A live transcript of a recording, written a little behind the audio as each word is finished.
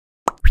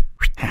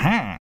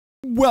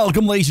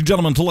Welcome, ladies and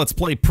gentlemen, to Let's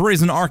Play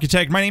Prison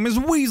Architect. My name is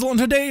Weasel, and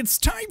today it's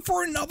time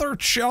for another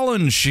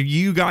challenge.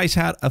 You guys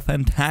had a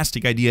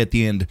fantastic idea at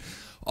the end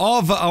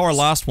of our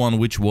last one,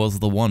 which was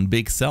the one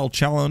big cell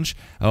challenge,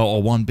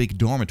 or one big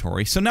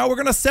dormitory. So now we're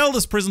gonna sell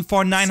this prison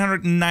for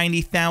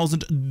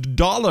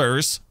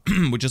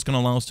 $990,000, which is gonna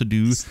allow us to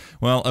do,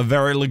 well, a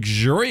very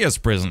luxurious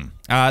prison.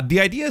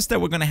 The idea is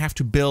that we're gonna have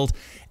to build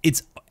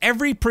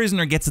every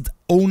prisoner gets its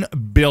own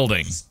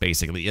building,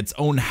 basically, its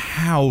own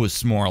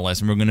house, more or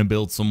less, and we're gonna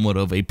build somewhat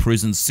of a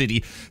prison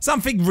city,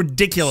 something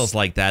ridiculous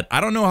like that.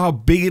 I don't know how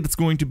big it's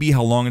going to be,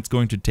 how long it's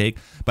going to take,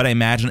 but I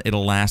imagine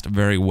it'll last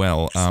very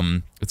well.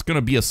 It's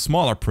gonna be a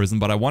smaller prison,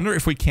 but I wonder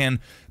if we can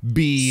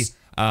be,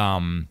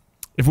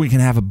 if we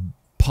can have a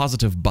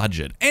positive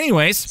budget.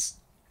 Anyways,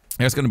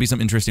 there's gonna be some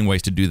interesting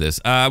ways to do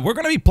this. We're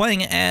gonna be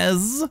playing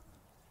as,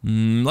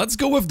 let's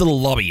go with the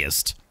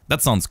lobbyist. That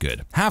sounds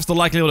good. Halves the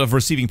likelihood of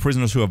receiving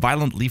prisoners who are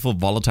violent, lethal,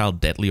 volatile,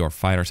 deadly, or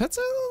fighters. That's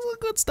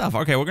good stuff.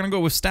 Okay, we're gonna go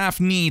with staff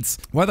needs,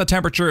 weather,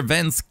 temperature,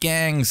 events,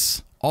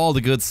 gangs, all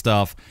the good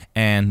stuff.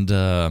 And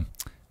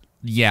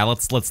yeah,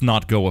 let's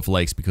not go with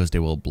lakes because they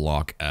will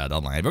block the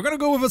line. We're gonna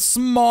go with a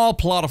small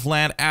plot of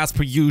land as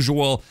per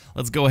usual.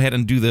 Let's go ahead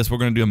and do this. We're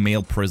gonna do a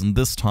male prison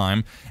this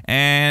time.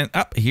 And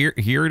here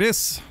it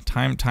is.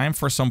 Time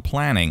for some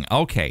planning.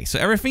 Okay, so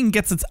everything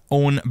gets its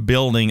own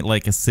building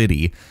like a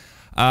city.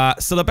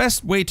 So the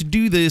best way to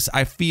do this,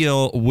 I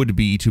feel, would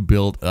be to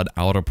build an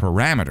outer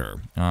parameter.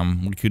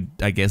 We could,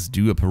 I guess,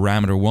 do a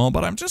parameter wall,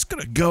 but I'm just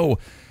gonna go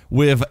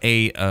with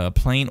a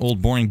plain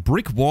old boring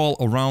brick wall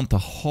around the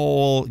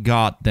whole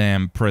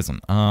goddamn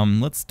prison.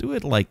 Let's do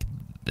it like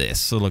this,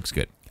 so it looks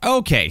good.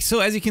 Okay, so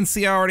as you can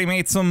see, I already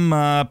made some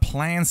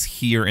plans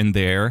here and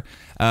there.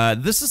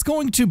 This is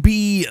going to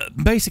be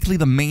basically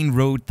the main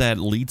road that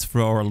leads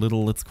for our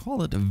little, let's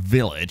call it a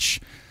village.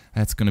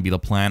 That's going to be the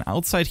plan.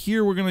 Outside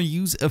here, we're going to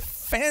use a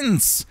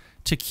fence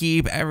to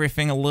keep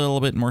everything a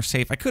little bit more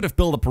safe. I could have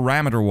built a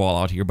parameter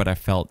wall out here, but I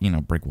felt, you know,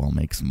 brick wall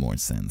makes more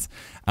sense.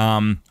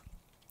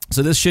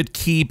 So this should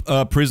keep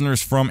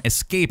prisoners from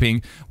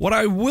escaping. What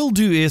I will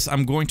do is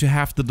I'm going to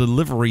have the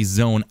delivery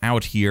zone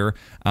out here,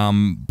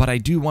 but I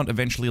do want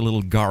eventually a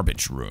little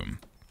garbage room.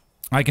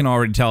 I can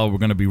already tell we're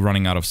going to be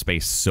running out of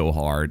space so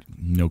hard.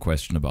 No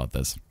question about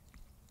this.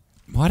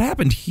 What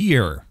happened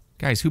here?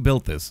 Guys, who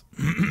built this?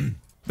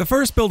 The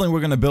first building we're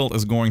going to build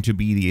is going to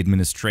be the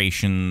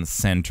administration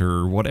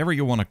center, whatever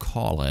you want to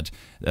call it.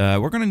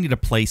 We're going to need a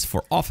place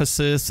for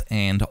offices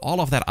and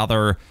all of that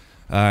other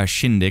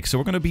shindig. So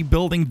we're going to be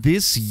building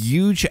this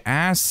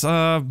huge-ass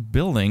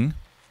building,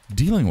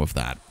 dealing with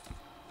that.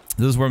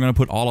 This is where we're going to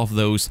put all of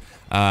those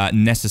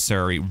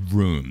necessary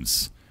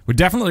rooms. We're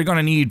definitely going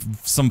to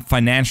need some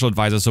financial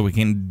advisors so we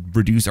can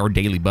reduce our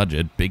daily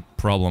budget. Big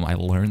problem. I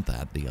learned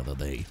that the other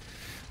day.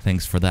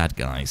 Thanks for that,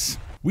 guys.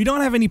 We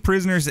don't have any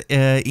prisoners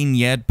in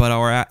yet, but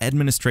our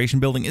administration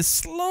building is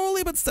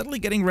slowly but steadily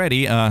getting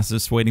ready.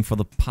 Just waiting for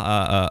the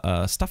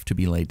stuff to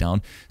be laid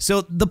down.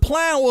 So the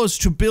plan was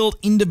to build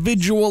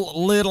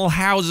individual little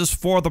houses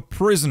for the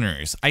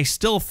prisoners. I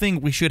still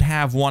think we should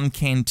have one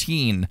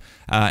canteen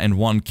and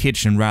one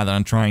kitchen rather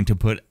than trying to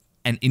put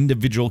an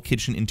individual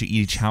kitchen into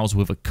each house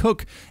with a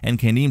cook and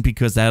canteen,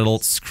 because that'll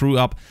screw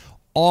up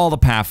all the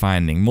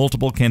pathfinding.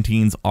 Multiple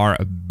canteens are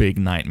a big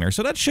nightmare.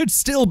 So that should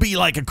still be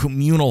like a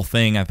communal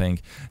thing, I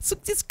think. So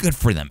it's good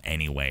for them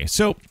anyway.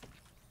 So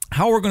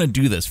how we're going to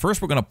do this?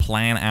 First, we're going to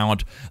plan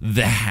out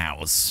the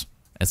house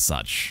as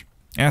such.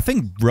 And I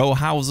think row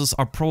houses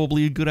are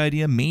probably a good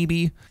idea.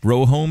 Maybe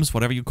row homes,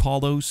 whatever you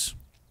call those.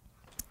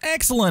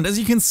 Excellent. As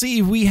you can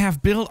see, we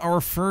have built our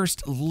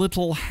first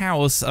little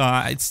house.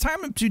 It's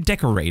time to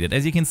decorate it.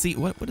 As you can see,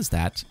 what is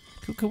that?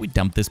 Could we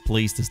dump this,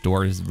 please? This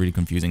door is really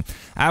confusing.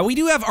 We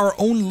do have our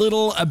own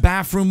little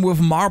bathroom with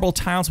marble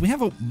tiles. We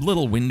have a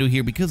little window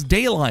here because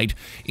daylight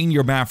in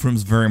your bathroom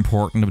is very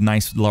important. A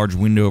nice large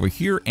window over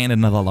here and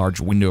another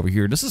large window over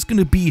here. This is going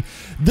to be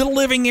the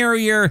living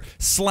area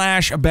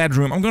slash a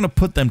bedroom. I'm going to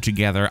put them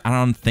together. I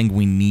don't think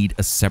we need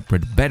a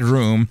separate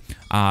bedroom.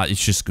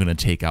 It's just going to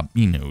take up,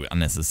 you know,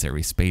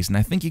 unnecessary space. And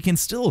I think you can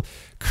still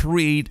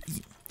create...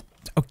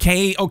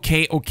 Okay.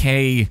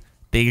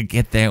 They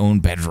get their own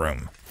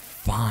bedroom.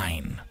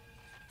 Fine.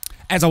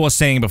 As I was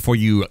saying before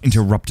you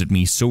interrupted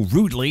me so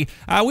rudely,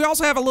 we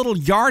also have a little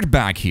yard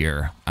back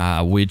here,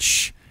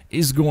 which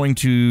is going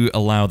to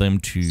allow them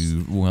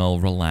to, well,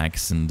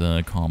 relax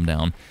and calm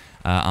down.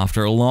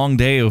 After a long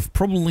day of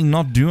probably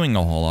not doing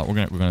a whole lot,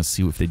 we're gonna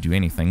see if they do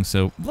anything.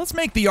 So let's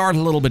make the yard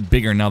a little bit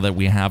bigger now that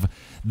we have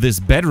this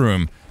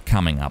bedroom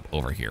coming up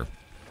over here.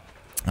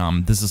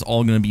 This is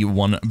all gonna be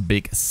one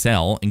big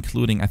cell,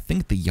 including, I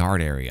think, the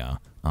yard area.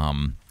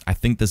 I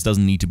think this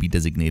doesn't need to be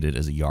designated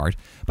as a yard.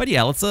 But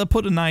yeah, let's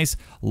put a nice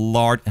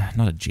large,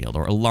 not a jail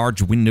door, a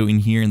large window in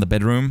here in the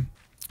bedroom.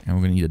 And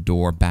we're going to need a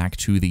door back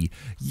to the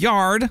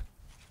yard,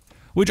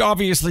 which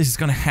obviously is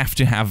going to have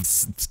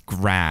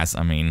grass.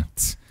 I mean,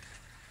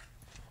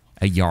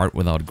 a yard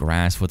without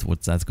grass,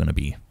 what's that going to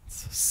be?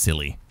 It's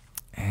silly.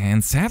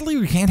 And sadly,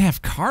 we can't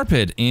have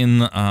carpet in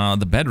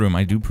the bedroom.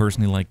 I do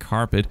personally like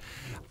carpet.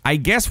 I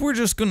guess we're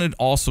just gonna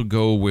also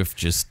go with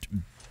just,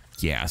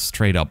 yeah,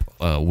 straight up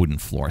wooden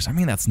floors. I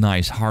mean, that's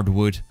nice.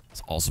 Hardwood.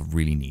 It's also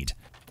really neat.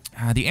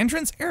 The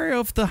entrance area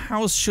of the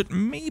house should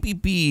maybe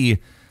be,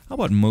 how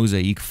about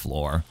mosaic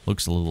floor?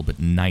 Looks a little bit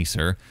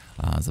nicer.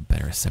 There's a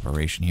better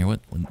separation here.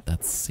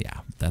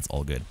 That's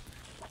all good.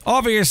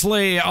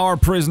 Obviously, our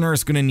prisoner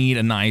is gonna need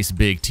a nice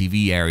big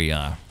TV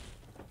area.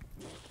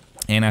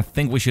 And I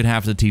think we should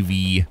have the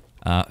TV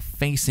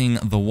facing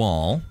the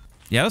wall.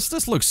 Yeah,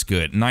 this looks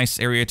good. Nice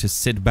area to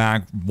sit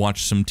back,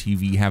 watch some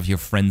TV, have your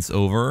friends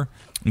over.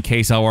 In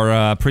case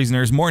our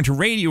prisoner is more into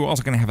radio, we're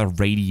also gonna have a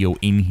radio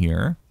in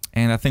here.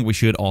 And I think we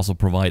should also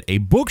provide a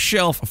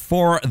bookshelf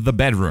for the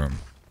bedroom.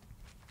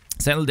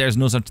 Sadly, there's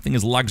no such thing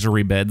as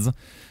luxury beds,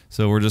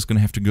 so we're just gonna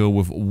have to go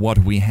with what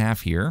we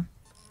have here.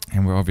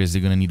 And we're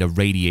obviously gonna need a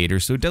radiator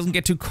so it doesn't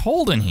get too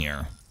cold in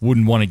here.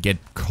 Wouldn't want to get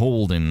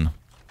cold in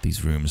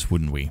these rooms,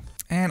 wouldn't we?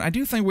 And I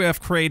do think we have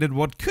created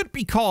what could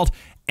be called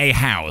a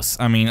house.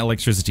 I mean,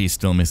 electricity is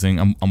still missing.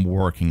 I'm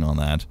working on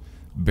that.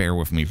 Bear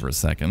with me for a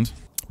second.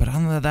 But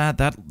other than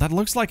that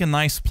looks like a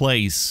nice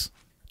place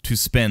to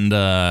spend,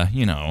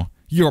 you know,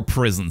 your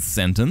prison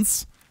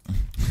sentence.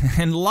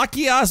 And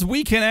lucky us,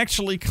 we can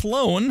actually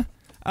clone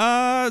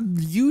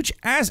huge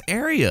ass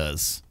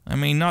areas. I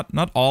mean,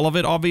 not all of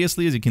it,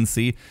 obviously, as you can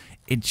see.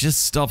 It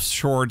just stops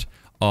short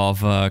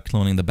of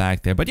cloning the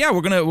back there. But yeah,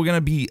 we're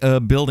gonna be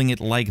building it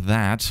like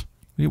that.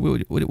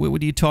 What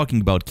are you talking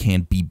about?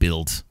 Can't be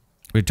built.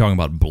 We're talking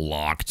about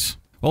blocked.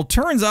 Well,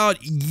 turns out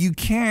you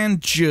can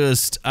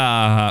just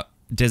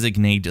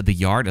designate the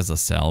yard as a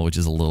cell, which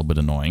is a little bit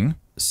annoying.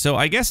 So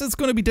I guess it's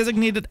going to be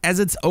designated as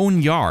its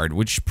own yard,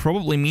 which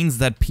probably means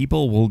that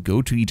people will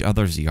go to each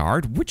other's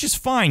yard, which is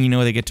fine. You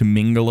know, they get to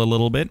mingle a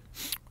little bit.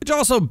 Which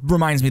also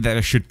reminds me that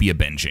there should be a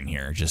bench in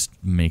here. Just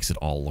makes it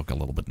all look a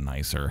little bit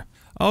nicer.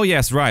 Oh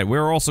yes, right.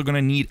 We're also going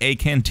to need a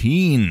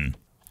canteen.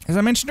 As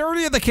I mentioned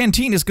earlier, the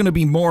canteen is going to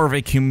be more of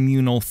a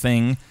communal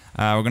thing.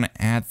 We're going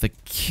to add the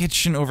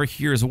kitchen over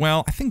here as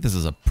well. I think this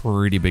is a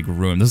pretty big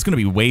room. This is going to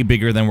be way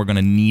bigger than we're going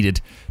to need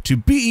it to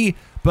be,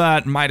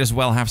 but might as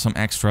well have some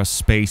extra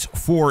space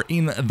for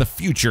in the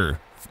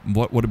future.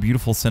 What a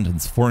beautiful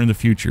sentence. For in the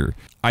future.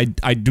 I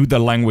do the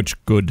language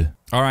good.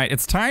 All right,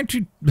 it's time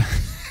to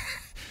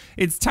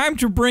it's time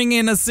to bring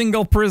in a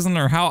single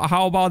prisoner.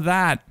 How about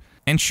that?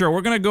 And sure,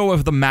 we're gonna go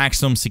with the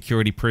maximum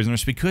security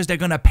prisoners because they're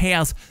gonna pay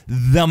us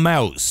the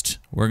most.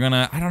 We're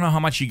gonna, I don't know how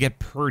much you get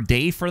per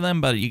day for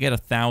them, but you get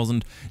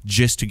 1,000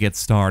 just to get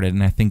started.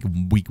 And I think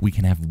we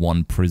can have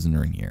one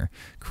prisoner in here.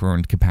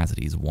 Current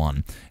capacity is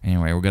 1.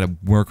 Anyway, we're gonna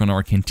work on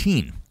our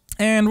canteen.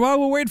 And while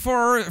we wait for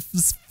our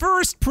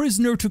first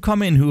prisoner to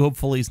come in, who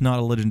hopefully is not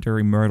a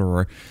legendary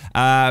murderer,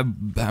 I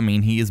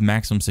mean, he is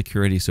maximum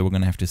security, so we're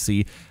gonna have to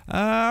see.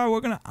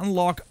 We're gonna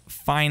unlock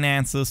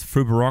finances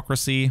through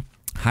bureaucracy.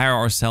 Hire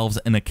ourselves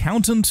an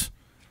accountant,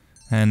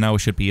 and now we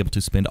should be able to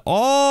spend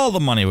all the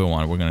money we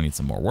want. We're gonna need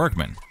some more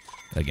workmen.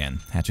 Again,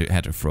 had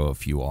to throw a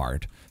few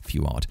out.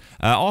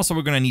 Also,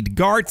 we're gonna need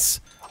guards.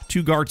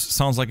 2 guards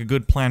sounds like a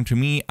good plan to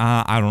me.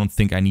 I don't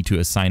think I need to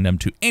assign them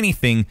to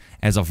anything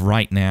as of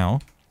right now.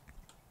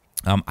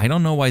 I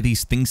don't know why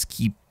these things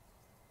keep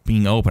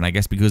being open. I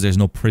guess because there's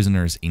no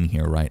prisoners in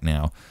here right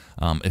now,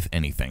 if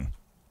anything.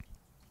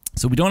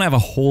 So we don't have a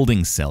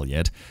holding cell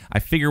yet. I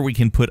figure we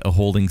can put a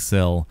holding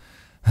cell.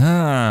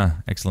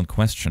 Excellent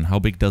question. How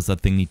big does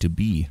that thing need to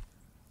be?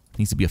 It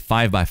needs to be a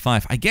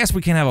 5x5. I guess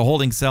we can have a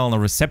holding cell in the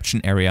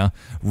reception area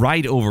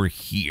right over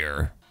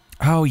here.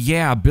 Oh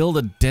yeah, build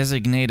a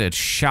designated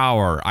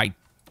shower. I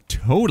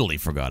totally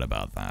forgot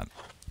about that.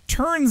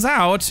 Turns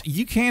out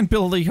you can't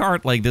build a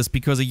yard like this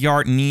because a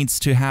yard needs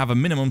to have a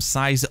minimum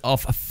size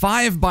of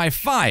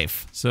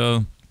 5x5.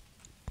 So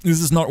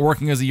this is not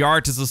working as a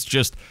yard. This is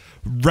just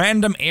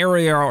random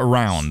area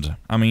around.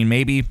 I mean,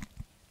 maybe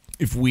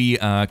if we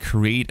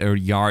create a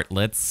yard,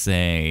 let's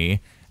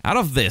say, out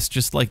of this,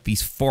 just like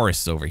these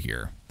forests over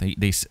here,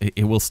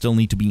 it will still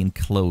need to be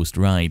enclosed,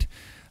 right?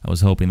 I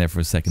was hoping there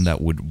for a second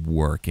that would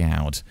work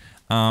out.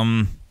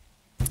 Yeah,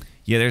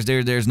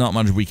 there's not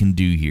much we can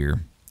do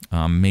here.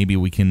 Maybe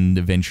we can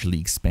eventually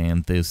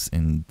expand this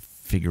and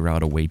figure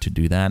out a way to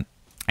do that.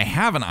 I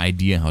have an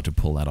idea how to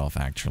pull that off,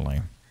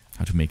 actually.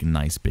 How to make a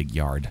nice big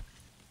yard.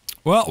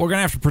 Well, we're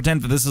gonna have to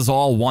pretend that this is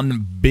all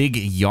one big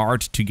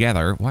yard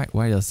together.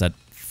 Why does that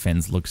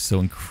fence look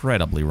so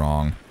incredibly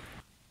wrong?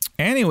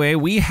 Anyway,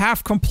 we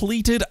have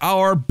completed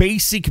our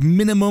basic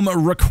minimum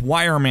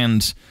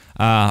requirement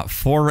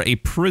for a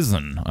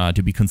prison,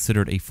 to be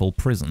considered a full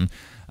prison,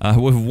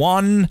 with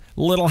one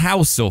little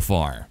house so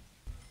far.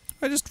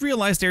 I just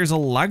realized there's a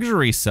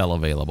luxury cell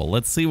available.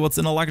 Let's see what's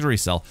in a luxury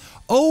cell.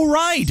 Oh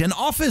right, an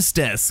office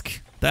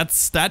desk.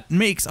 That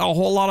makes a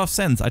whole lot of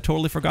sense. I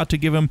totally forgot to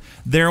give them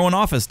their own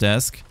office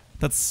desk.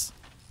 That's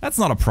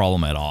not a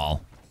problem at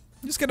all.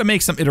 Just gotta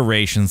make some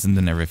iterations and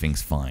then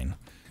everything's fine.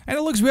 And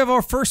it looks we have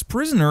our first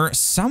prisoner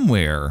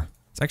somewhere.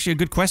 It's actually a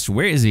good question.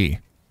 Where is he?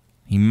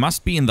 He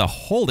must be in the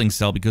holding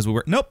cell because we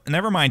were... Nope,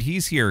 never mind.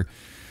 He's here.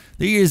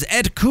 There is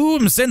Ed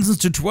Coombs,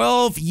 sentenced to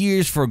 12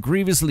 years for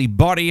grievously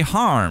bodily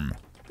harm.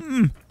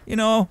 You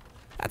know,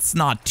 That's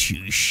not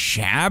too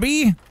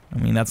shabby. I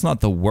mean, that's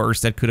not the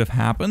worst that could have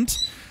happened.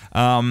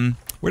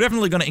 We're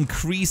definitely going to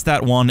increase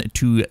that one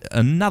to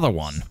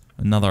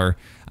another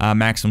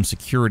maximum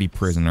security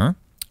prisoner.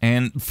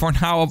 And for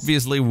now,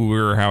 obviously,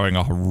 we're having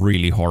a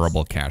really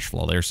horrible cash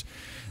flow.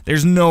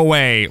 There's no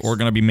way we're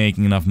going to be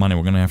making enough money.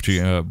 We're going to have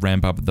to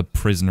ramp up the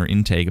prisoner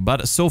intake.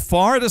 But so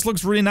far, this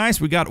looks really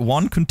nice. We got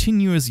one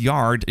continuous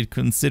yard. It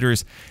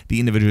considers the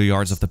individual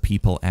yards of the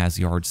people as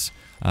yards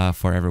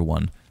for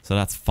everyone. So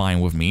that's fine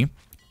with me.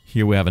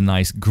 Here we have a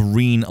nice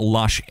green,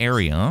 lush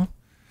area.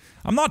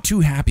 I'm not too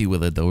happy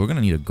with it, though. We're going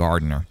to need a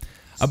gardener.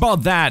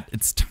 About that,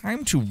 it's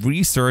time to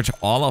research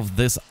all of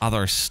this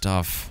other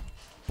stuff.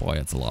 Boy,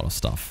 it's a lot of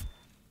stuff.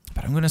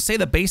 But I'm going to say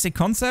the basic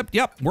concept,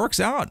 yep, works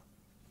out.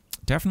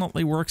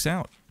 Definitely works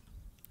out.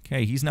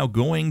 Okay, he's now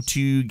going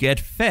to get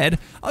fed.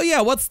 Oh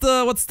yeah, what's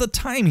the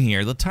time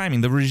here? The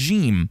timing, the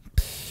regime.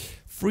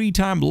 Free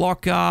time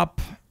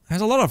lockup.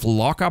 There's a lot of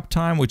lockup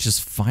time, which is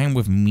fine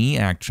with me,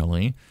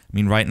 actually. I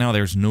mean, right now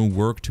there's no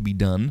work to be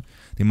done.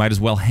 They might as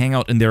well hang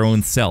out in their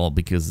own cell,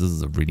 because this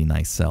is a really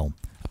nice cell.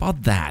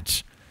 About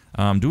that,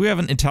 do we have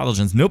an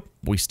intelligence? Nope,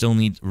 we still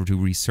need to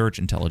research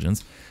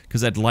intelligence,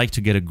 because I'd like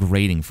to get a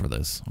grading for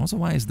this. Also,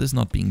 why is this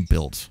not being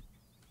built?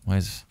 Why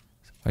is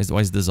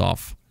this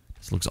off?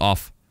 This looks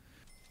off.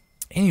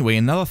 Anyway,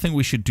 another thing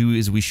we should do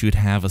is we should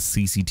have a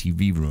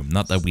CCTV room.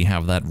 Not that we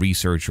have that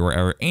research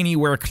or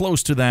anywhere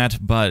close to that,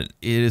 but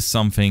it is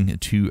something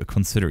to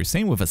consider.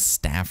 Same with a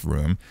staff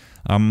room.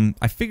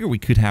 I figure we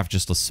could have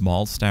just a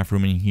small staff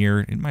room in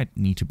here. It might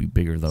need to be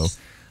bigger though.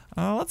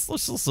 Let's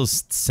also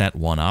set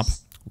one up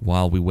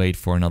while we wait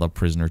for another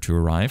prisoner to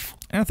arrive.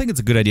 And I think it's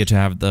a good idea to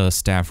have the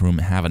staff room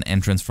have an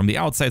entrance from the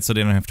outside so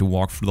they don't have to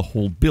walk through the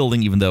whole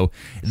building, even though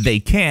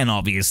they can,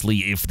 obviously,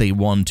 if they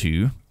want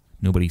to.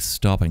 Nobody's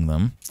stopping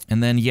them.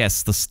 And then,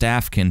 yes, the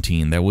staff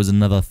canteen. There was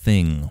another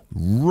thing.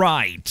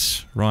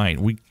 Right.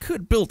 We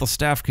could build the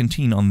staff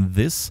canteen on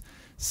this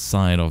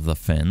side of the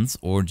fence,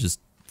 or just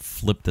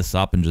flip this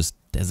up and just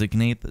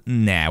designate.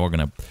 Nah, we're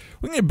gonna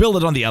build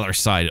it on the other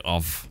side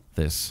of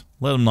this.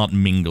 Let them not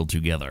mingle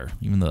together,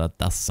 even though that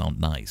does sound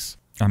nice.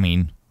 I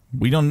mean,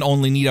 we don't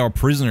only need our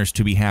prisoners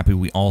to be happy,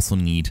 we also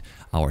need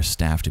our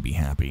staff to be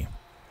happy.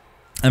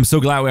 I'm so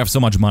glad we have so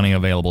much money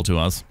available to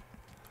us.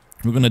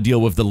 We're gonna deal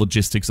with the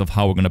logistics of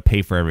how we're gonna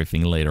pay for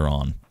everything later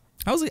on.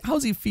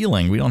 How's he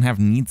feeling? We don't have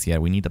needs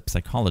yet. We need a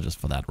psychologist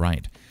for that,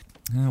 right?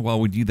 While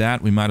we do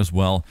that, we might as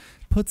well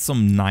put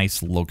some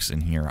nice looks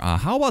in here.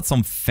 How about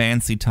some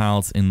fancy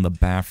tiles in the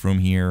bathroom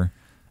here?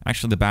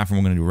 Actually, the bathroom,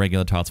 we're going to do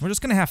regular tiles. We're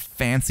just going to have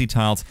fancy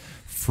tiles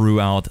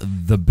throughout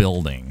the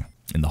building,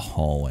 in the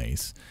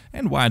hallways.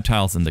 And wide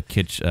tiles in the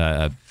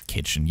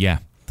kitchen, yeah.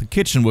 The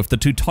kitchen with the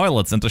 2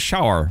 toilets and the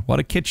shower. What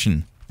a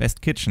kitchen.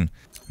 Best kitchen.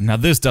 Now,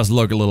 this does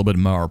look a little bit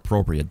more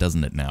appropriate,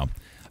 doesn't it now?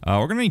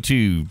 We're going to need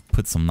to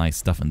put some nice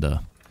stuff in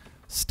the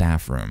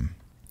staff room.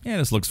 Yeah,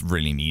 this looks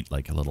really neat,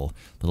 like a little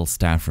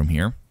staff room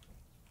here.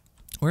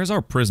 Where's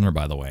our prisoner,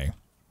 by the way?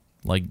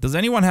 Like, does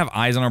anyone have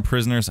eyes on our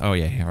prisoners? Oh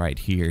yeah, right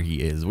here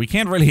he is. We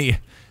can't really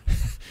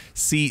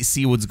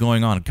see what's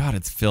going on. God,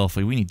 it's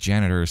filthy. We need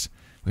janitors.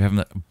 We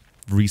haven't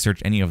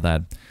researched any of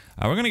that.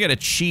 We're gonna get a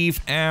chief,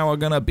 and we're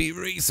gonna be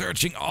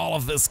researching all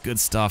of this good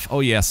stuff. Oh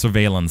yeah,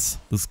 surveillance.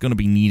 This is gonna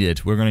be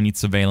needed. We're gonna need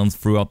surveillance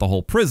throughout the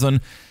whole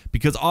prison,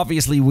 because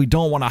obviously we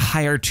don't want to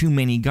hire too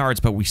many guards,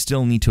 but we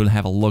still need to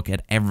have a look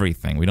at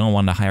everything. We don't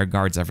want to hire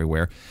guards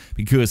everywhere,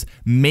 because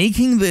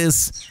making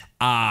this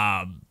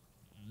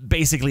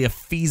basically a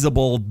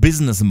feasible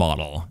business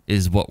model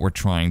is what we're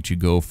trying to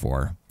go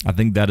for. I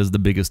think that is the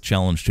biggest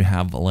challenge, to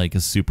have like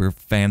a super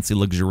fancy,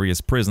 luxurious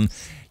prison,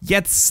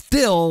 yet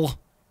still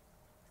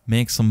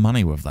make some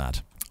money with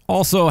that.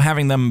 Also,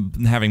 having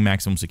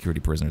maximum security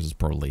prisoners is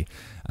probably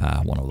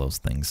one of those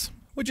things.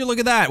 Would you look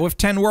at that? With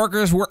 10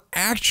 workers, we're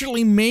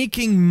actually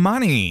making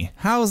money.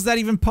 How is that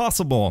even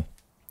possible?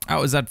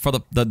 Oh, is that for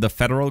the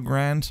federal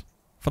grant?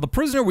 For the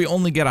prisoner, we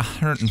only get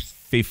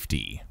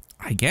 150.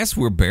 I guess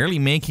we're barely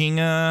making,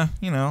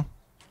 you know,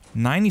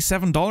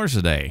 $97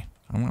 a day.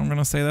 I'm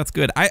gonna say that's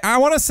good. I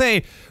want to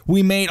say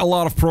we made a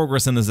lot of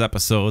progress in this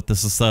episode.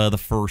 This is the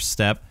first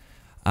step.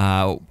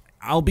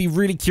 I'll be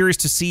really curious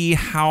to see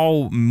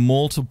how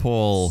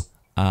multiple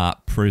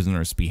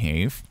prisoners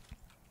behave.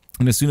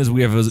 And as soon as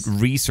we have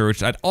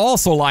researched, I'd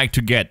also like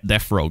to get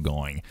death row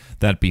going.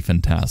 That'd be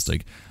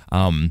fantastic.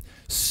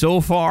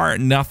 So far,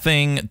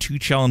 nothing too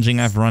challenging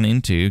I've run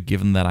into,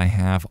 given that I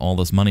have all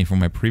this money from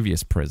my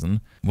previous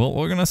prison. Well,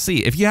 we're gonna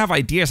see. If you have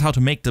ideas how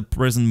to make the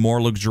prison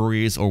more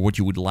luxurious, or what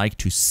you would like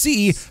to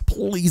see,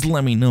 please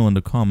let me know in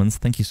the comments.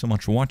 Thank you so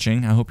much for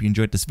watching. I hope you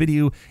enjoyed this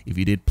video. If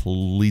you did,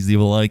 please leave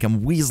a like.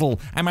 I'm Weasel.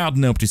 I'm out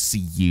and hope to see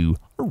you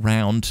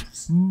around.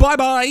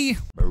 Bye-bye!